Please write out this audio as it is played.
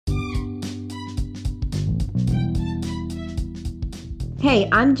Hey,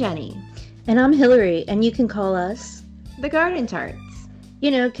 I'm Jenny. And I'm Hillary, and you can call us The Garden Tarts.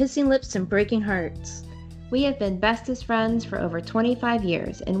 Kissing lips and breaking hearts. We have been bestest friends for over 25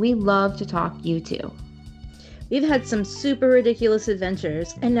 years, and we love to talk U2. We've had some super ridiculous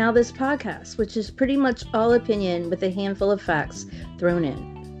adventures, and now this podcast, which is pretty much all opinion with a handful of facts thrown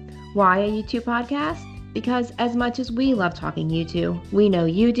in. Why a U2 podcast? Because as much as we love talking U2, we know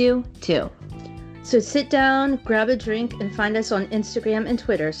you do too. So sit down, grab a drink, and find us on Instagram and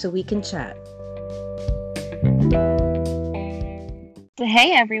Twitter so we can chat. So,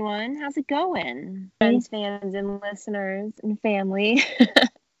 hey everyone, how's it going? Friends, fans, and listeners and family.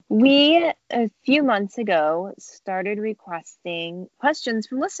 We, a few months ago, started requesting questions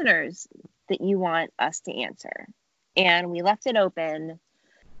from listeners that you want us to answer. And we left it open.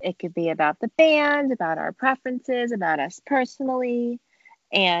 It could be about the band, about our preferences, about us personally.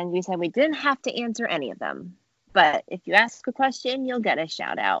 And we said we didn't have to answer any of them. But if you ask a question, you'll get a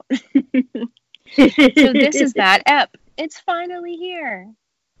shout out. So this is that ep. It's finally here.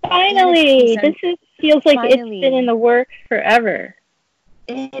 Finally. Feels like it's been in the works forever.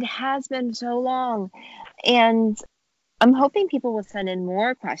 It has been so long. And I'm hoping people will send in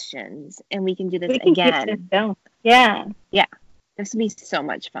more questions and we can do this again. Keep this going. Yeah. Yeah. This will be so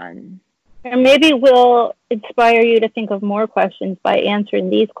much fun. And maybe we'll inspire you to think of more questions by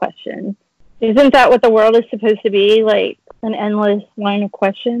answering these questions. Isn't that what the world is supposed to be? Like an endless line of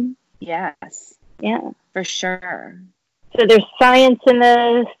questions? Yes. Yeah. For sure. So there's science in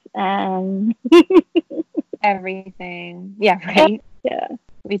this and everything. Yeah, right? Yeah.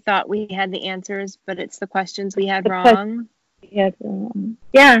 We thought we had the answers, but it's the questions we had wrong. Yeah.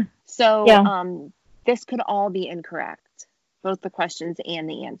 So this could all be incorrect. Both the questions and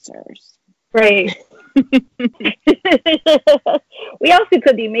the answers. Right. We also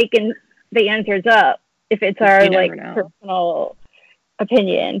could be making the answers up if it's our personal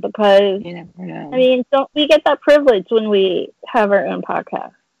opinion, because you never know. I mean, don't we get that privilege when we have our own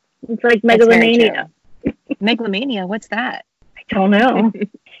podcast? It's like megalomania. Megalomania, what's that? I don't know.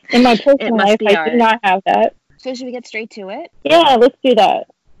 In my personal life, I do not have that. So should we get straight to it? Yeah, let's do that.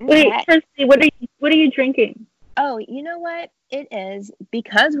 Okay. Wait, firstly, what are you drinking? Oh, you know what? It is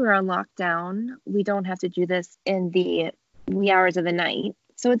because we're on lockdown. We don't have to do this in the wee hours of the night.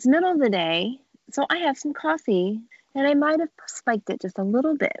 So it's middle of the day. So I have some coffee, and I might have spiked it just a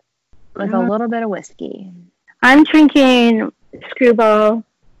little bit with a little bit of whiskey. I'm drinking Screwball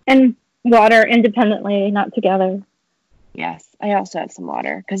and water independently, not together. Yes, I also have some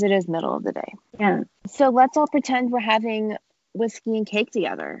water because it is middle of the day. Yeah. So let's all pretend we're having whiskey and cake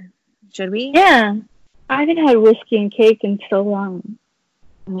together. Should we? Yeah. I haven't had whiskey and cake in so long.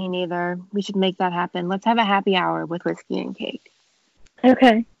 Me neither. We should make that happen. Let's have a happy hour with whiskey and cake.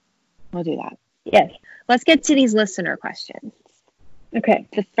 Okay. We'll do that. Yes. Let's get to these listener questions. Okay.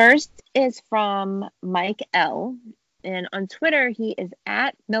 The first is from Mike L. And on Twitter, he is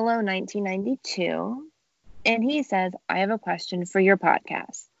at Millo1992. And he says, I have a question for your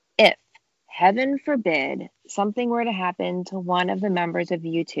podcast. If, heaven forbid, something were to happen to one of the members of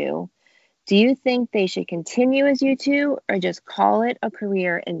U2, do you think they should continue as U2 or just call it a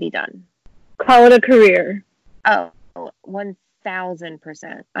career and be done? Call it a career. Oh,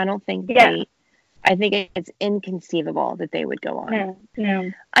 1,000%. I don't think I think it's inconceivable that they would go on.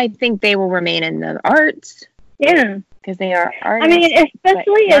 No. I think they will remain in the arts. Yeah. Because they are artists. I mean,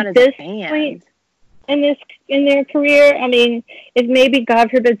 especially at this point in their career. I mean, if maybe,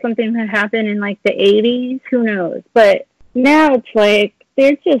 God forbid, something had happened in like the 80s, who knows? But now it's like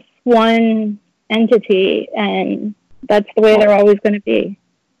they're just one entity, and that's the way they're always going to be.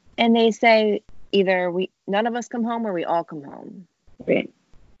 And they say either none of us come home or we all come home. Right.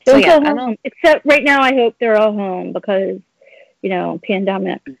 Don't go home. Except right now, I hope they're all home because,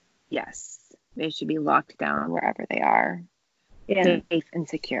 pandemic. Yes. They should be locked down wherever they are. Yeah. Safe and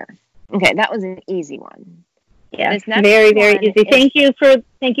secure. Okay, that was an easy one. Yeah, very, very easy. Thank you for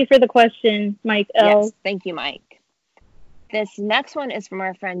the question, Mike L. Yes, thank you, Mike. This next one is from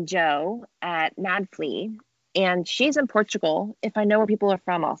our friend Jo at Mad Flea, and she's in Portugal. If I know where people are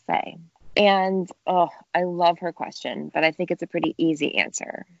from, I'll say. And, I love her question, but I think it's a pretty easy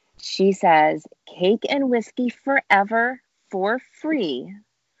answer. She says, cake and whiskey forever for free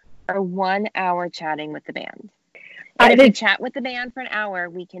or 1 hour chatting with the band. And if we chat with the band for an hour,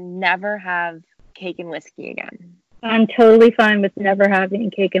 we can never have cake and whiskey again. I'm totally fine with never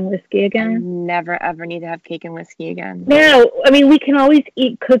having cake and whiskey again. I never, ever need to have cake and whiskey again. No, I mean, we can always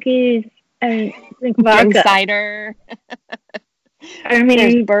eat cookies and drink vodka. Drink cider. I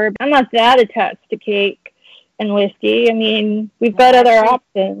mean, I'm not that attached to cake and whiskey. I mean, we've got other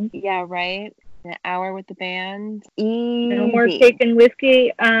options. Yeah, right. An hour with the band. No more Easy. cake and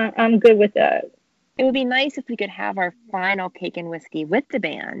whiskey. I'm good with that. It would be nice if we could have our final cake and whiskey with the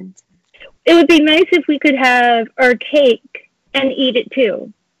band. It would be nice if we could have our cake and eat it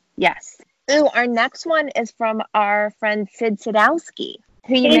too. Yes. Ooh, our next one is from our friend Sid Sadowski,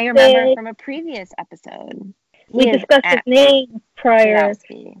 who you Hey, may remember Sid. from a previous episode. We discussed his name prior.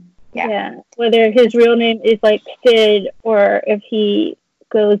 Sadowski. Yeah. Whether his real name is like Sid or if he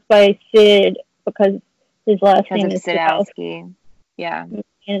goes by Sid because his last Because name of is Sadowski. Yeah.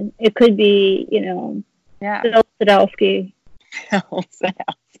 And it could be, Yeah. Sadowski.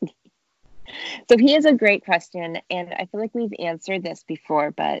 Sadowski. So he has a great question, and I feel like we've answered this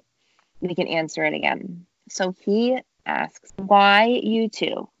before, but we can answer it again. So he asks, why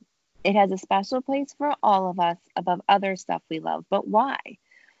U2? It has a special place for all of us above other stuff we love, but why?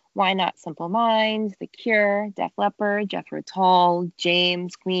 Why not Simple Minds, The Cure, Def Leppard, Jethro Tull,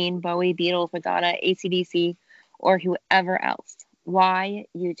 James, Queen, Bowie, Beatles, Madonna, AC/DC, or whoever else? Why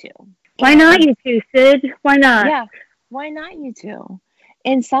U2? Why not U2, Sid? Why not? Yeah, why not U2?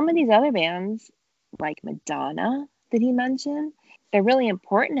 And some of these other bands, like Madonna, that he mentioned, they're really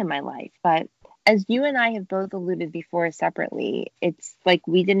important in my life. But as you and I have both alluded before separately, it's like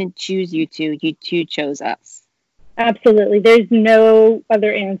we didn't choose U2, U2 chose us. Absolutely. There's no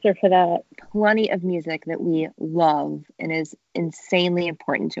other answer for that. Plenty of music that we love and is insanely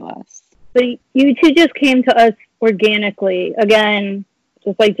important to us. But U2 just came to us organically. Again,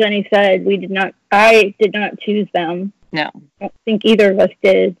 just like Jenny said, I did not choose them. No. I don't think either of us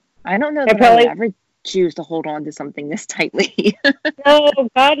did. I don't know that I would ever choose to hold on to something this tightly. No,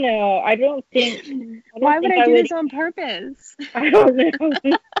 God, no. I don't think. Why would I do this on purpose? I don't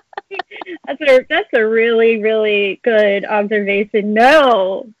know. That's a really, really good observation.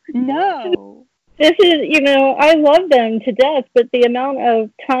 No. This is, I love them to death, but the amount of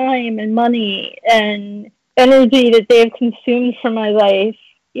time and money and energy that they have consumed from my life,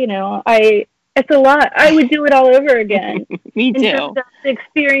 it's a lot. I would do it all over again. Me too. In terms of the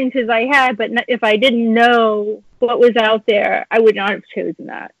experiences I had, but if I didn't know what was out there, I would not have chosen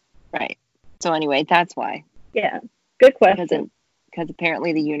that. Right. So anyway, that's why. Yeah. Good question. Because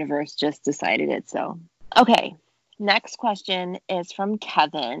apparently the universe just decided it so. Okay. Next question is from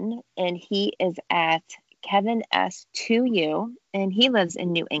Kevin, and he is at Kevin S2U, and he lives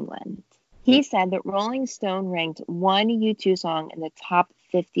in New England. He said that Rolling Stone ranked one U2 song in the top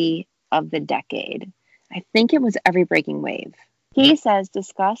 50 of the decade. I think it was Every Breaking Wave. He says,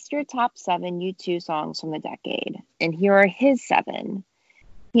 discuss your top 7 U2 songs from the decade, and here are his 7.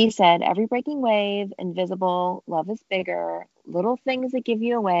 He said, Every Breaking Wave, Invisible, Love is Bigger, Little Things That Give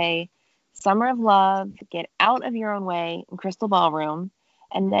You Away, Summer of Love, Get Out of Your Own Way, and Crystal Ballroom.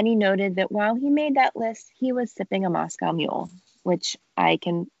 And then he noted that while he made that list, he was sipping a Moscow Mule, which I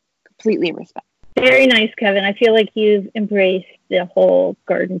can completely respect. Very nice, Kevin. I feel like you've embraced the whole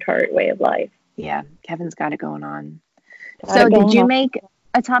garden tart way of life. Yeah, Kevin's got it going on. So did you make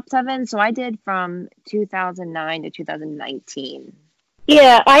a top 7? So I did from 2009 to 2019.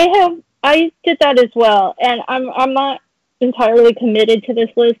 Yeah, I did that as well. And I'm not entirely committed to this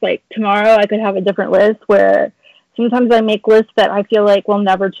list. Like tomorrow I could have a different list where sometimes I make lists that I feel like will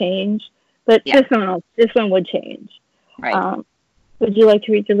never change. But this one would change. Right. Would you like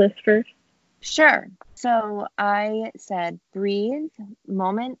to read your list first? Sure. So I said Breathe,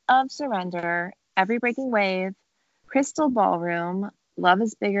 Moment of Surrender, Every Breaking Wave, Crystal Ballroom, Love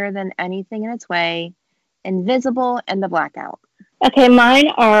is Bigger Than Anything in Its Way, Invisible, and The Blackout. Okay, mine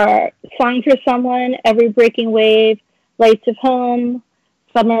are Song for Someone, Every Breaking Wave, Lights of Home,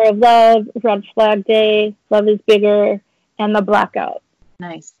 Summer of Love, Red Flag Day, Love is Bigger, and The Blackout.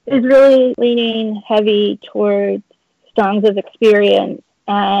 Nice. It's really leaning heavy towards songs of experience,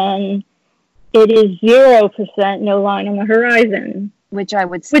 and it is 0% No Line on the Horizon. Which I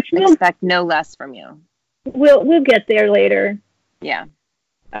would expect no less from you. We'll get there later. Yeah.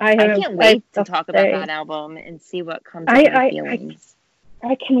 I can't wait to talk about that album and see what comes of my feelings.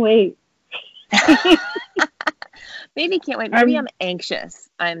 I can wait. Maybe can't wait. Maybe I'm anxious.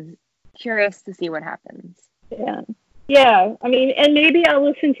 I'm curious to see what happens. Yeah. Yeah. I mean, and maybe I'll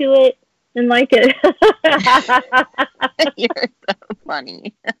listen to it and like it. You're so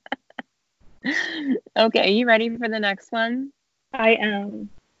funny. Okay, you ready for the next one? I am.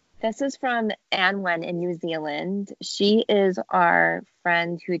 This is from Anne Wen in New Zealand. She is our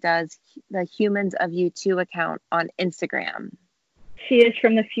friend who does the Humans of U2 account on Instagram. She is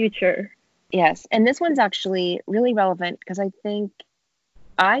from the future. Yes, and this one's actually really relevant because I think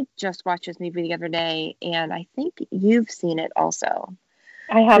I just watched this movie the other day, and I think you've seen it also.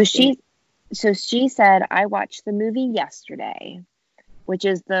 I have. So she said, I watched the movie yesterday, which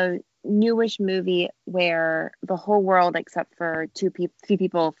is the newish movie where the whole world except for few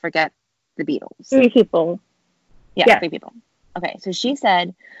people forget the Beatles. 3 people. Yeah, 3 people. Okay, so she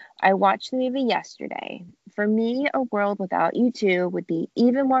said, I watched the movie yesterday. For me, a world without U2 would be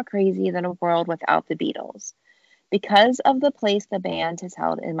even more crazy than a world without the Beatles because of the place the band has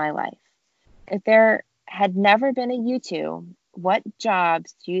held in my life. If there had never been a U2, what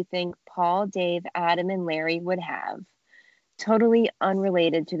jobs do you think Paul, Dave, Adam, and Larry would have? Totally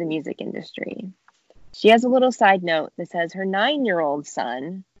unrelated to the music industry. She has a little side note that says her 9-year-old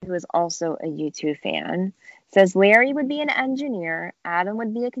son, who is also a U2 fan, says Larry would be an engineer, Adam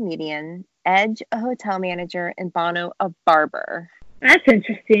would be a comedian, Edge a hotel manager, and Bono a barber. That's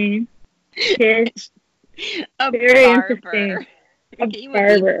interesting. Kids. Very barber. Interesting. He would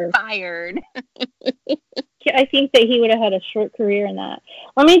barber. be fired. I think that he would have had a short career in that.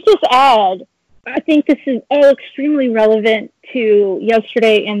 Let me just add, I think this is all extremely relevant to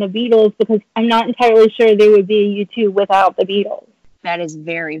yesterday and the Beatles because I'm not entirely sure there would be a U2 without the Beatles. That is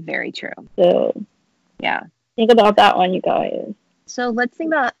very, very true. So, yeah. Think about that one, you guys. So let's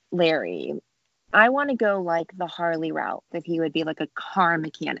think about Larry. I want to go like the Harley route, that he would be like a car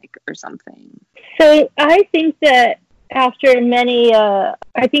mechanic or something. So I think that after many, I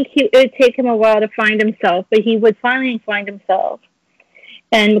think it would take him a while to find himself, but he would finally find himself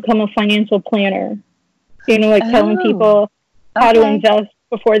and become a financial planner. You know, like telling people how to invest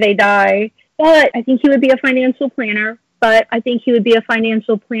before they die. But I think he would be a financial planner, but I think he would be a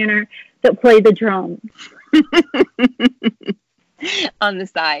financial planner that played the drums. On the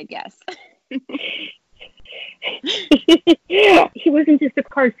side, yes. He wasn't just a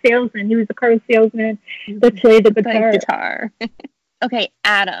car salesman. He was a car salesman that played the guitar. Okay,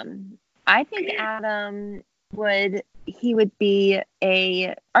 Adam. I think Adam would be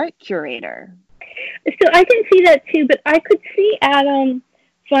a art curator. So I can see that too, but I could see Adam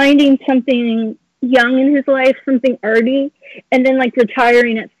finding something young in his life, something arty, and then like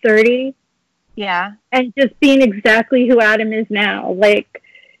retiring at 30. Yeah. And just being exactly who Adam is now. Like,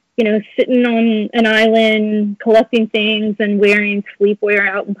 you know, sitting on an island, collecting things and wearing sleepwear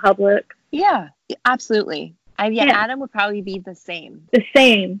out in public. Yeah, absolutely. Adam would probably be the same. The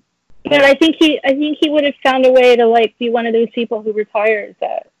same. But I think he would have found a way to like be one of those people who retires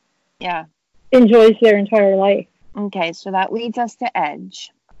that enjoys their entire life. Okay, so that leads us to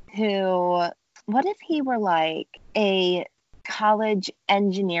Edge, who, what if he were like a college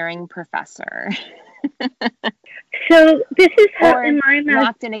engineering professor? So this is how, in my mind,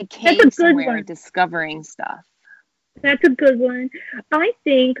 locked in a cave somewhere discovering stuff. That's a good one. I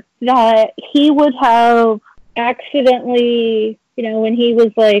think that he would have accidentally, you know, when he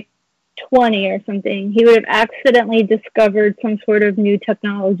was like 20 or something, he would have accidentally discovered some sort of new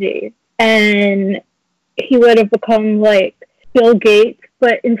technology. And he would have become like Bill Gates,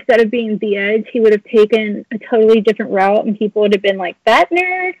 but instead of being the Edge, he would have taken a totally different route and people would have been like, that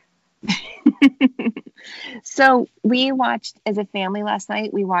nerd? So we watched as a family last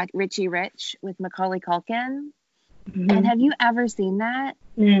night, we watched Richie Rich with Macaulay Culkin. Mm-hmm. And have you ever seen that?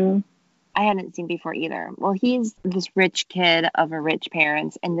 No. I hadn't seen before either. Well, he's this rich kid of a rich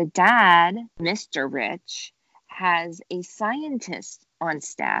parents, and the dad, Mr. Rich, has a scientist on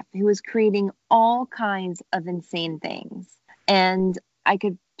staff who is creating all kinds of insane things. And I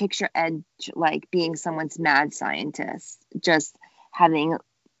could picture Edge like being someone's mad scientist, just having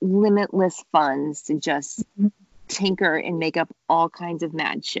limitless funds to just tinker and make up all kinds of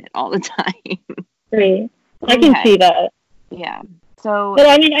mad shit all the time. Right. I can see that. Yeah. So, but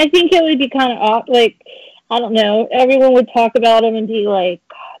I mean, I think it would be kind of like, I don't know, everyone would talk about him and be like,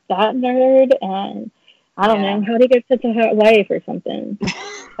 that nerd, and I don't know, how to get such a hot wife or something.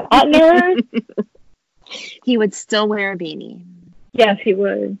 That nerd? He would still wear a beanie. Yes, he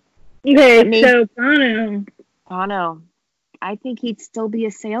would. Okay, so Bono. I think he'd still be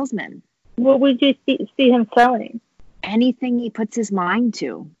a salesman. What would you see him selling? Anything he puts his mind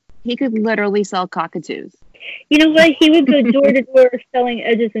to. He could literally sell cockatoos. You know what? He would go door to door selling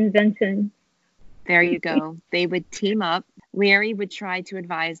Edge's invention. There you go. They would team up. Larry would try to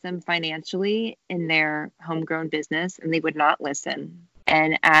advise them financially in their homegrown business, and they would not listen.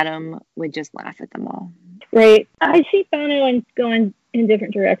 And Adam would just laugh at them all. Right. I see Bono going in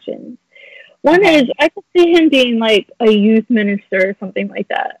different directions. One is, I could see him being like a youth minister or something like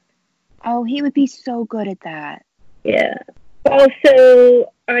that. Oh, he would be so good at that. Yeah.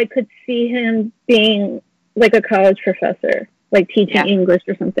 Also, I could see him being like a college professor, like teaching English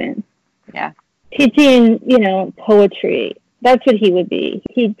or something. Yeah. Teaching, you know, poetry. That's what he would be.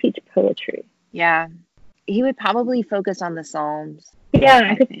 He'd teach poetry. Yeah. He would probably focus on the Psalms. Yeah,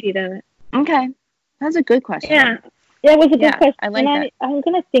 I could see that. Okay. That's a good question. Yeah. That was a good question. I like that. I'm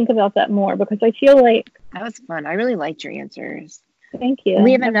going to think about that more because I feel like... That was fun. I really liked your answers. Thank you.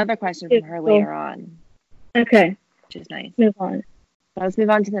 We have another question from her later on. Okay. Which is nice. Move on. Let's move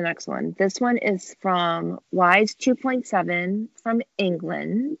on to the next one. This one is from Wise 2.7 from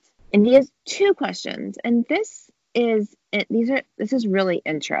England. And he has 2 questions. And this is really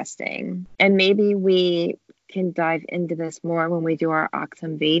interesting. And maybe we can dive into this more when we do our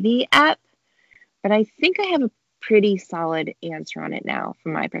Octum Baby app. But I think I have a pretty solid answer on it now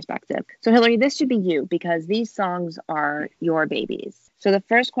from my perspective. So Hillary, this should be you because these songs are your babies. So the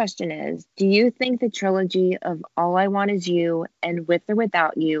first question is, do you think the trilogy of All I Want Is You and With or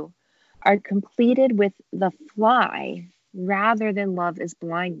Without You are completed with The Fly rather than Love Is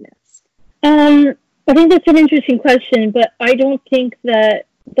Blindness? I think that's an interesting question, but I don't think that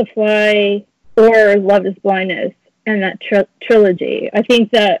The Fly or Love Is Blindness and that trilogy. I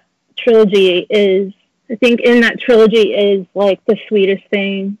think that in that trilogy is like The Sweetest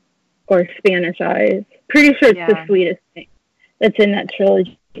Thing or Spanish Eyes. Pretty sure it's The Sweetest Thing that's in that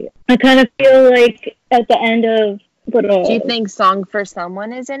trilogy. I kind of feel like at the end of... Do you think Song for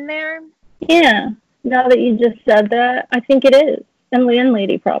Someone is in there? Yeah. Now that you just said that, I think it is. And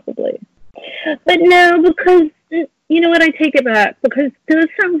Landlady probably. But no, because, you know what, I take it back. Because those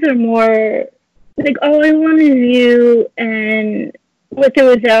songs are more... Like All I Want Is You and With or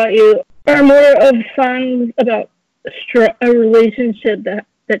Without You are more of songs about a relationship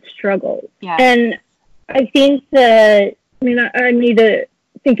that struggles. Yeah. And I think that, I need to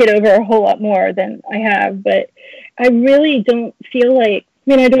think it over a whole lot more than I have, but I really don't feel like,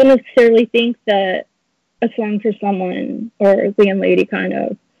 I don't necessarily think that A Song for Someone or Landlady kind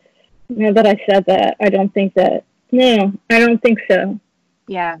of, now that I said that, I don't think that, no, I don't think so.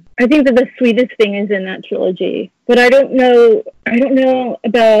 Yeah. I think that The Sweetest Thing is in that trilogy, but I don't know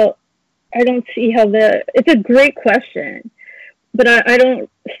about, I don't see how it's a great question, but I don't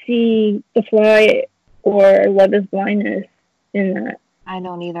see The Fly or Love Is Blindness in that. I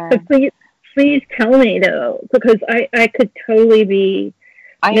don't either. But please tell me though, because I could totally be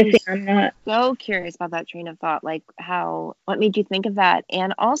missing. I'm not so curious about that train of thought, like what made you think of that?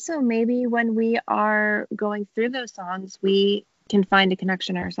 And also maybe when we are going through those songs, we can find a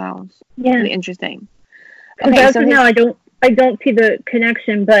connection ourselves. Yeah. Really interesting. Okay, so now I don't see the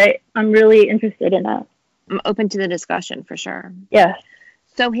connection, but I'm really interested in that. I'm open to the discussion for sure. Yeah.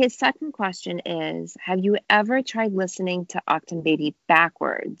 So his second question is, have you ever tried listening to Octum Baby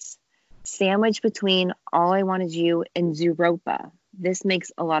backwards? Sandwiched between All I Want Is You and Zooropa. This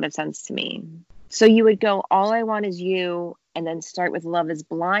makes a lot of sense to me. So you would go All I Want Is You and then start with Love Is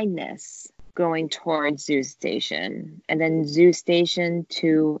Blindness going towards Zoo Station and then Zoo Station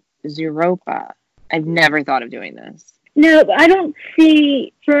to Zooropa. I've never thought of doing this. No, I don't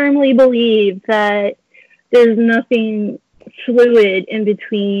firmly believe that there's nothing fluid in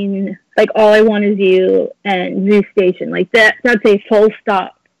between, like All I Want Is You and Zoo Station. Like that's a full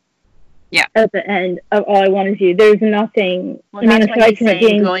stop. Yeah. At the end of All I Want Is You, there's nothing. Well, that's why he's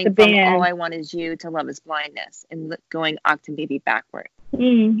saying going from All I Want Is You to Love Is Blindness and going Octum Baby backward. I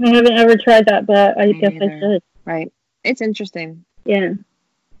haven't ever tried that, but I guess I should. Right. It's interesting. Yeah.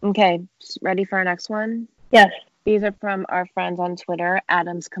 Okay. Ready for our next one? Yes. These are from our friends on Twitter,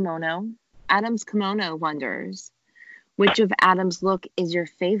 Adam's Kimono. Adam's Kimono wonders, which of Adam's look is your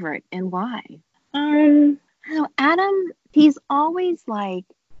favorite and why? I don't know. Adam, he's always like,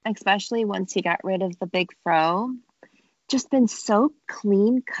 especially once he got rid of the big fro, just been so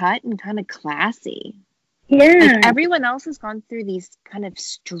clean cut and kind of classy. Yeah. Like everyone else has gone through these kind of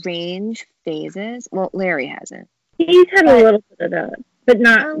strange phases. Well, Larry hasn't. He's had a little bit of that, but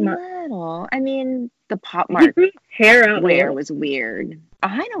not much. Little. I mean, the Pop Mart hair out wear was weird.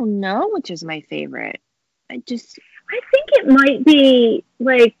 I don't know which is my favorite. I think it might be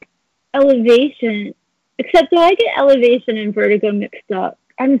like Elevation, except that I get Elevation and Vertigo mixed up.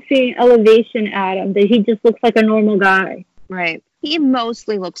 I'm seeing Elevation Adam, that he just looks like a normal guy. Right. He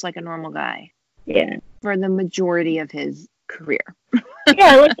mostly looks like a normal guy. Yeah. For the majority of his career.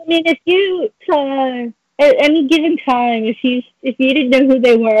 Yeah, like, I mean, if you saw, at any given time, if you didn't know who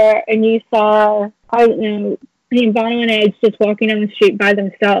they were and you saw, I don't know, Bono and Edge just walking down the street by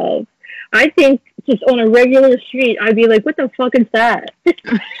themselves, I think just on a regular street, I'd be like, what the fuck is that?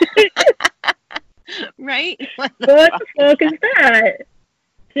 Right? What the fuck is that?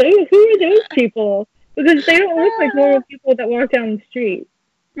 So who are those people? Because they don't look like normal people that walk down the street.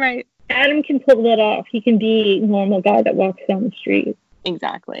 Right. Adam can pull that off. He can be a normal guy that walks down the street.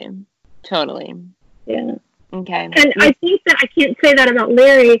 Exactly. Totally. Yeah. Okay. And I think that I can't say that about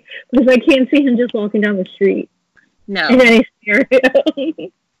Larry because I can't see him just walking down the street. No. In any scenario.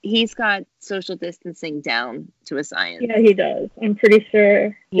 He's got social distancing down to a science. Yeah, he does. I'm pretty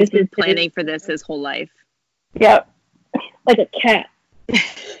sure. He's been planning for this his whole life. Yep. Like a cat.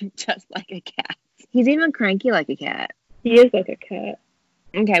 Just like a cat. He's even cranky like a cat. He is like a cat.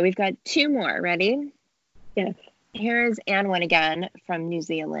 Okay, we've got 2 more. Ready? Yes. Here is Anwen again from New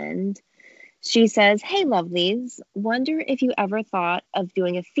Zealand. She says, "Hey, lovelies. Wonder if you ever thought of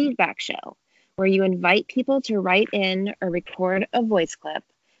doing a feedback show where you invite people to write in or record a voice clip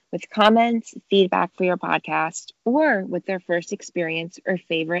with comments, feedback for your podcast, or with their first experience or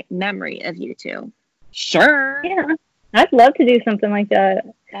favorite memory of you two." Sure. Yeah. I'd love to do something like that.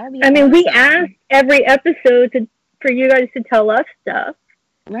 That'd be awesome. We awesome. ask every episode for you guys to tell us stuff.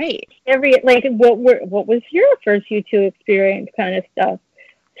 Right. What was your first YouTube experience kind of stuff.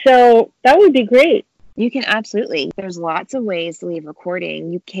 So that would be great. You can absolutely. There's lots of ways to leave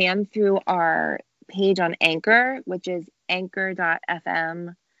recording. You can through our page on Anchor, which is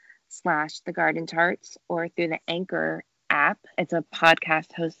anchor.fm/thegardentarts, or through the Anchor app. It's a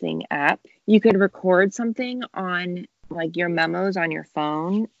podcast hosting app. You could record something on like your memos on your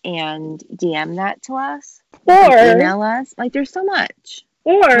phone and DM that to us. Or email us. Like there's so much.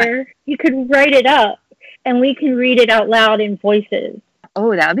 Or you could write it up and we can read it out loud in voices.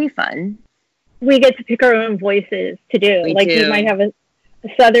 Oh, that would be fun. We get to pick our own voices to do. You might have a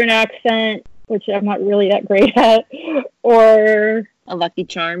Southern accent, which I'm not really that great at, or a Lucky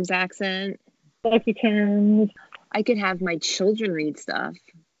Charms accent. Lucky Charms. I could have my children read stuff.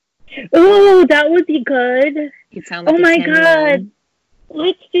 Oh, that would be good. You'd sound like oh my God.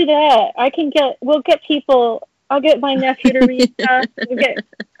 Let's do that. We'll get people. I'll get my nephew to read stuff.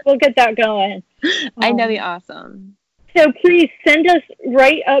 We'll get that going. I know, that'd be awesome. So please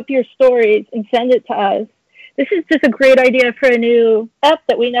write up your stories and send it to us. This is just a great idea for a new app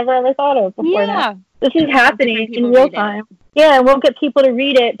that we never ever thought of before now. This is happening in real time. Yeah, and we'll get people to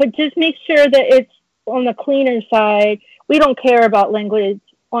read it, but just make sure that it's on the cleaner side. We don't care about language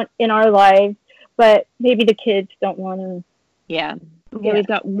in our lives, but maybe the kids don't want to. Yeah. Okay, we've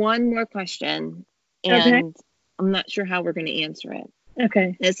got one more question, and I'm not sure how we're going to answer it.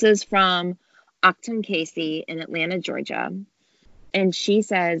 Okay. This is from Octon Casey in Atlanta, Georgia. And she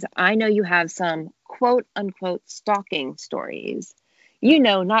says, "I know you have some quote unquote stalking stories.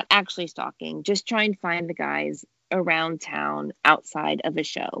 Not actually stalking, just try and find the guys around town outside of a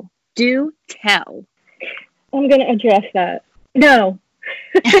show. Do tell." I'm going to address that. No.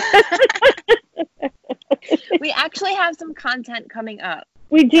 We actually have some content coming up.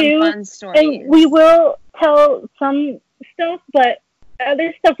 We do. Some fun stories. And we will tell some stuff, but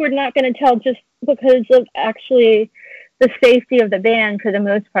other stuff we're not going to tell just because of actually the safety of the band for the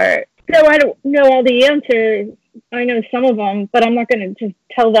most part. So I don't know all the answers. I know some of them, but I'm not going to just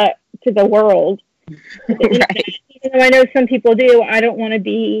tell that to the world. Right. Even though I know some people do, I don't want to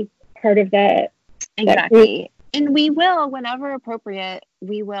be part of that. Exactly. And we will, whenever appropriate,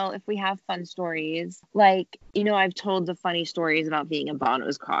 if we have fun stories. I've told the funny stories about being in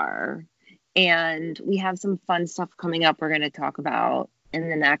Bono's car. And we have some fun stuff coming up we're going to talk about in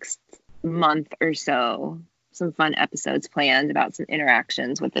the next month or so. Some fun episodes planned about some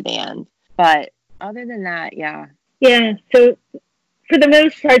interactions with the band. But other than that, yeah. Yeah, so for the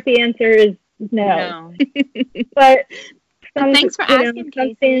most part, the answer is no. But thanks for asking,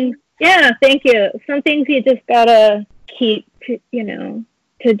 Casey. Yeah, thank you. Some things you just gotta keep, to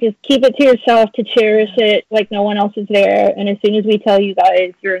just keep it to yourself, to cherish it like no one else is there. And as soon as we tell you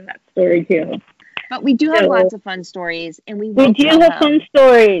guys, you're in that story too. But we do have lots of fun stories, and we do have fun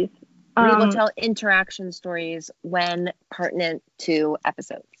stories. We will tell interaction stories when pertinent to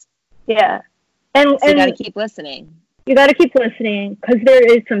episodes. Yeah. So you got to keep listening. You got to keep listening because there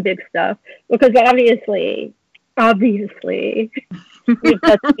is some big stuff. Because obviously, we've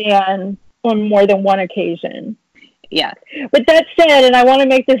touched band on more than one occasion. Yeah. But that said, and I want to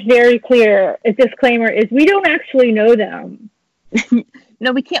make this very clear, a disclaimer is we don't actually know them.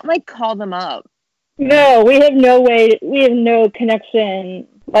 No, we can't call them up. No, we have no connection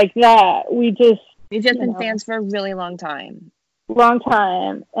like that. We've just been fans for a really long time.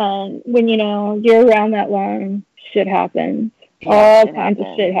 And when you're around that long, shit happens. All kinds of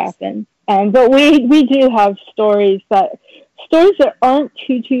shit happens. But we do have stories that aren't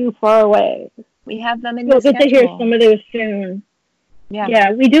too far away. We have them in the schedule. We'll get to hear some of those soon.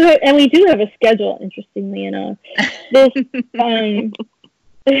 Yeah, we do have a schedule. Interestingly enough, this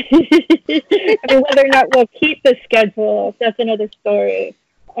whether or not we'll keep the schedule, that's another story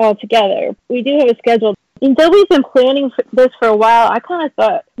altogether. We do have a schedule. And though we've been planning this for a while, I kind of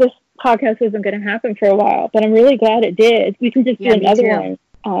thought this podcast wasn't going to happen for a while, but I'm really glad it did. We can just do another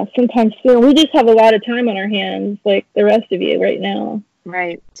one sometime soon. We just have a lot of time on our hands, like the rest of you right now.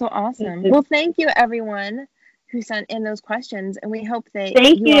 Right. So awesome. Well, thank you, everyone who sent in those questions, and we hope that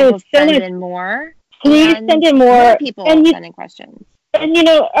you all will send in more. Please send in more. People send in questions. And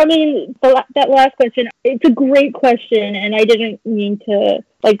I mean, that last question, it's a great question, and I didn't mean to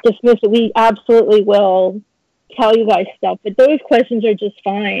dismiss it. We absolutely will tell you guys stuff, but those questions are just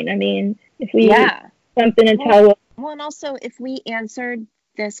fine. I mean, if we something to tell. Well, and also if we answered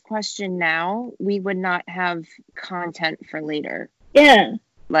this question now, we would not have content for later. Yeah.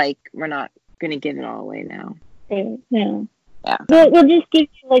 Like, we're not going to give it all away now. No. Yeah. We'll just give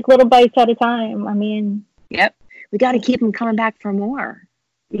you little bites at a time. I mean. Yep. We got to keep them coming back for more.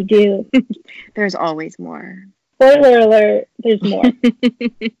 We do. There's always more. Spoiler alert, there's more.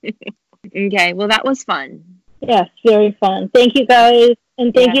 Okay. Well, that was fun. Yes, very fun. Thank you guys.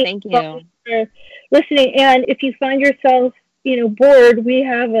 And thank you for listening. And if you find yourself, bored, we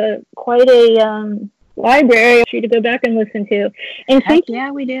have quite a library for you to go back and listen to. And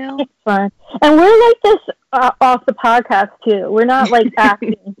we do. It's fun. And we're like this off the podcast too. We're not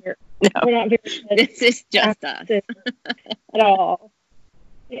acting here. No. We're not very good. This is just us. At all.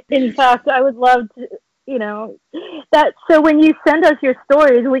 In fact, I would love to, that. So when you send us your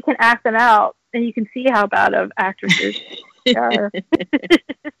stories, we can act them out, and you can see how bad of actresses we are.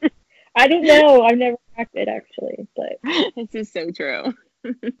 I don't know. I've never acted, actually, but this is so true.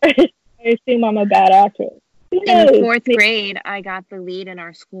 I assume I'm a bad actress. In 4th grade, I got the lead in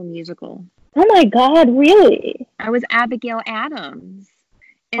our school musical. Oh my God, really? I was Abigail Adams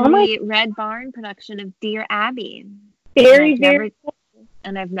in the Red Barn production of Dear Abby. Very cool.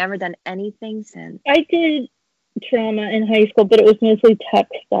 And I've never done anything since. I did drama in high school, but it was mostly tech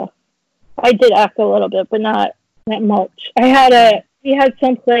stuff. I did act a little bit, but not much. We had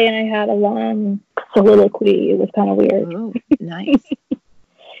some play, and I had a long soliloquy. It was kind of weird. Oh, nice.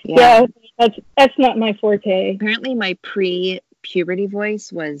 Yeah, that's not my forte. Apparently, my pre-puberty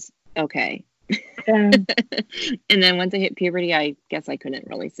voice was okay. And then once I hit puberty, I guess I couldn't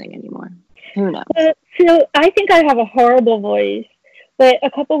really sing anymore. Who knows? So I think I have a horrible voice. But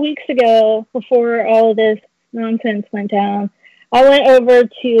a couple weeks ago, before all of this nonsense went down, I went over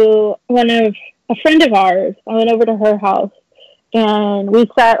to a friend of ours. I went over to her house, and we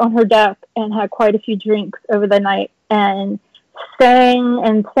sat on her deck and had quite a few drinks over the night and sang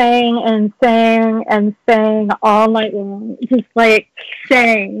and sang and sang and sang all night long. Just sang.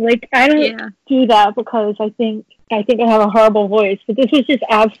 I don't do that because I think I have a horrible voice. But this was just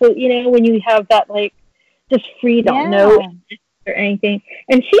absolute, when you have that just freedom, no or anything.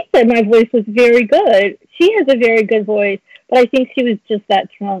 And she said my voice was very good. She has a very good voice, but I think she was just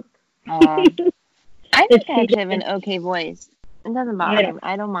that drunk. I think I have an okay voice. It doesn't bother me.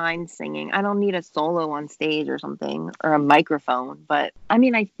 I don't mind singing. I don't need a solo on stage or something, or a microphone. But I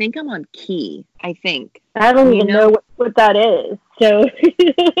mean, I think I'm on key. I think. I don't even know what that is. So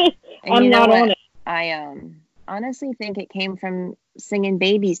I'm not on it. I honestly think it came from singing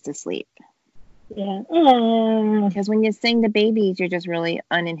babies to sleep. Yeah. Because when you sing to babies, you're just really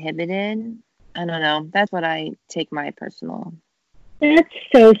uninhibited. I don't know. That's what I take my personal. That's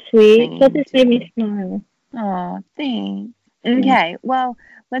so sweet. That just made me smile. Oh, thanks. Okay, well,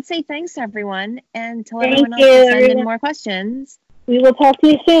 let's say thanks, everyone, and tell everyone else to send in more questions. We will talk to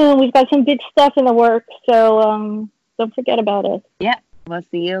you soon. We've got some big stuff in the works, so don't forget about us. Yeah, we'll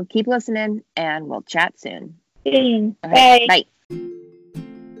see you. Keep listening, and we'll chat soon. Soon. Okay, bye.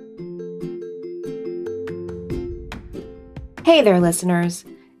 Hey there, listeners.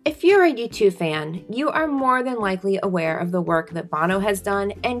 If you're a U2 fan, you are more than likely aware of the work that Bono has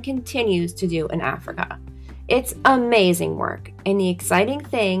done and continues to do in Africa. It's amazing work, and the exciting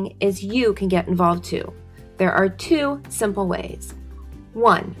thing is you can get involved too. There are 2 simple ways.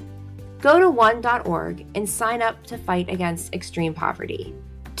 1. Go to one.org and sign up to fight against extreme poverty.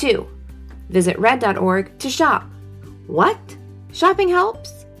 2. Visit red.org to shop. What? Shopping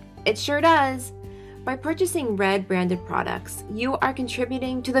helps? It sure does. By purchasing Red branded products, you are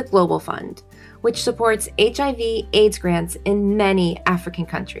contributing to the Global Fund, which supports HIV/AIDS grants in many African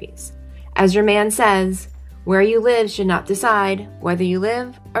countries. As your man says, where you live should not decide whether you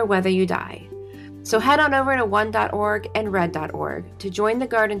live or whether you die. So head on over to one.org and red.org to join the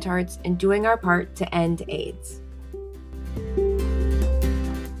Garden Tarts in doing our part to end AIDS.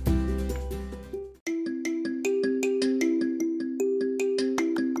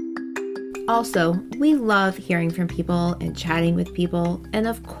 Also, we love hearing from people and chatting with people, and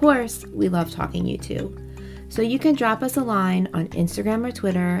of course, we love talking U2. So you can drop us a line on Instagram or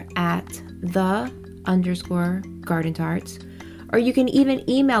Twitter at _gardentarts, or you can even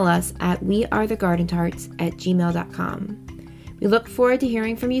email us at wearethegardentarts@gmail.com. We look forward to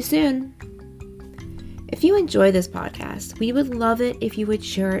hearing from you soon. If you enjoy this podcast, we would love it if you would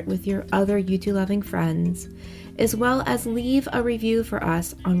share it with your other U2-loving friends, as well as leave a review for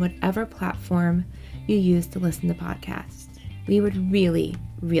us on whatever platform you use to listen to podcasts. We would really,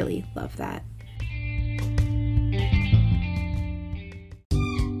 really love that.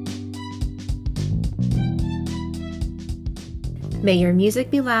 May your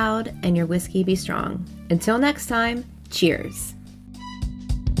music be loud and your whiskey be strong. Until next time, cheers.